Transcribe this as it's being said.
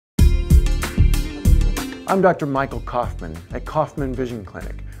I'm Dr. Michael Coffman at Coffman Vision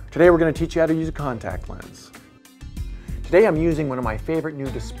Clinic. Today we're going to teach you how to use a contact lens. Today I'm using one of my favorite new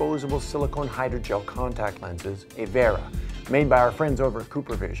disposable silicone hydrogel contact lenses, a Vera, made by our friends over at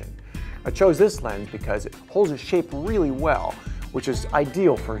Cooper Vision. I chose this lens because it holds its shape really well, which is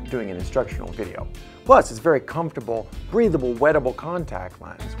ideal for doing an instructional video. Plus, it's very comfortable, breathable, wettable contact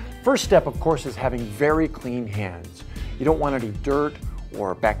lens. First step, of course, is having very clean hands. You don't want any dirt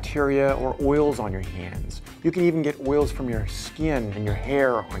or bacteria or oils on your hands. You can even get oils from your skin and your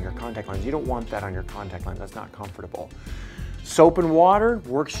hair on your contact lens. You don't want that on your contact lens. That's not comfortable. Soap and water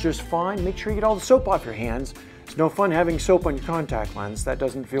works just fine. Make sure you get all the soap off your hands. It's no fun having soap on your contact lens. That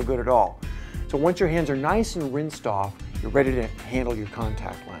doesn't feel good at all. So once your hands are nice and rinsed off, you're ready to handle your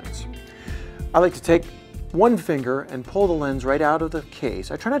contact lens. I like to take one finger and pull the lens right out of the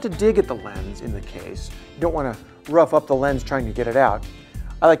case. I try not to dig at the lens in the case. You don't want to rough up the lens trying to get it out.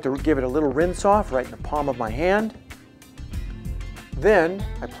 I like to give it a little rinse off right in the palm of my hand. Then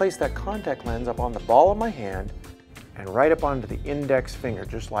I place that contact lens up on the ball of my hand and right up onto the index finger,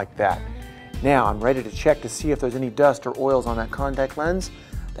 just like that. Now I'm ready to check to see if there's any dust or oils on that contact lens.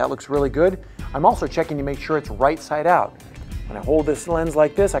 That looks really good. I'm also checking to make sure it's right side out. When I hold this lens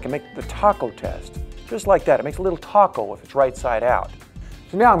like this, I can make the taco test. Just like that. It makes a little taco if it's right side out.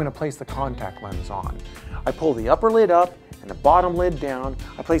 So now I'm going to place the contact lens on. I pull the upper lid up and the bottom lid down.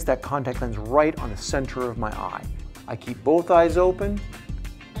 I place that contact lens right on the center of my eye. I keep both eyes open,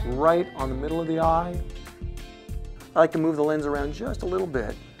 right on the middle of the eye. I like to move the lens around just a little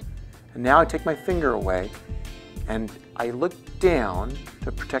bit. And now I take my finger away and I look down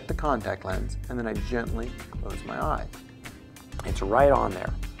to protect the contact lens, and then I gently close my eye. It's right on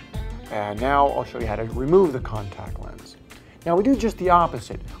there. And now I'll show you how to remove the contact lens. Now we do just the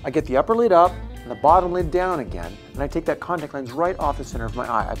opposite. I get the upper lid up and the bottom lid down again, and I take that contact lens right off the center of my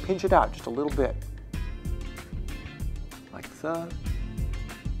eye. I pinch it out just a little bit, like that,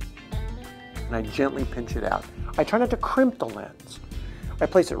 and I gently pinch it out. I try not to crimp the lens. I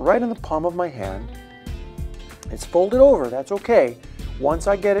place it right in the palm of my hand. It's folded over, that's okay. Once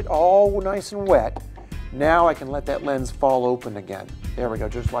I get it all nice and wet, now I can let that lens fall open again. There we go,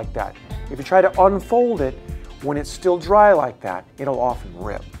 just like that. If you try to unfold it when it's still dry like that, it'll often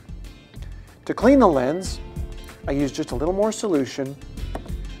rip. To clean the lens, I use just a little more solution.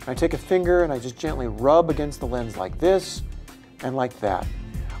 I take a finger and I just gently rub against the lens like this and like that.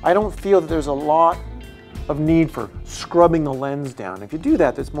 I don't feel that there's a lot of need for scrubbing the lens down. If you do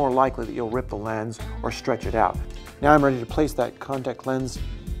that, it's more likely that you'll rip the lens or stretch it out. Now I'm ready to place that contact lens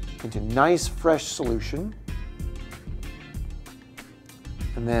into nice fresh solution.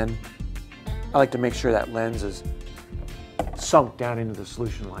 And then I like to make sure that lens is sunk down into the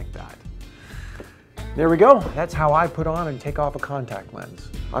solution like that. There we go. That's how I put on and take off a contact lens.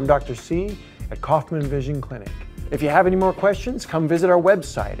 I'm Dr. C at Coffman Vision Clinic. If you have any more questions, come visit our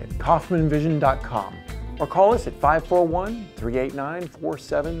website at coffmanvision.com or call us at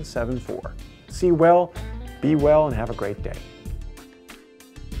 541-389-4774. See well, be well, and have a great day.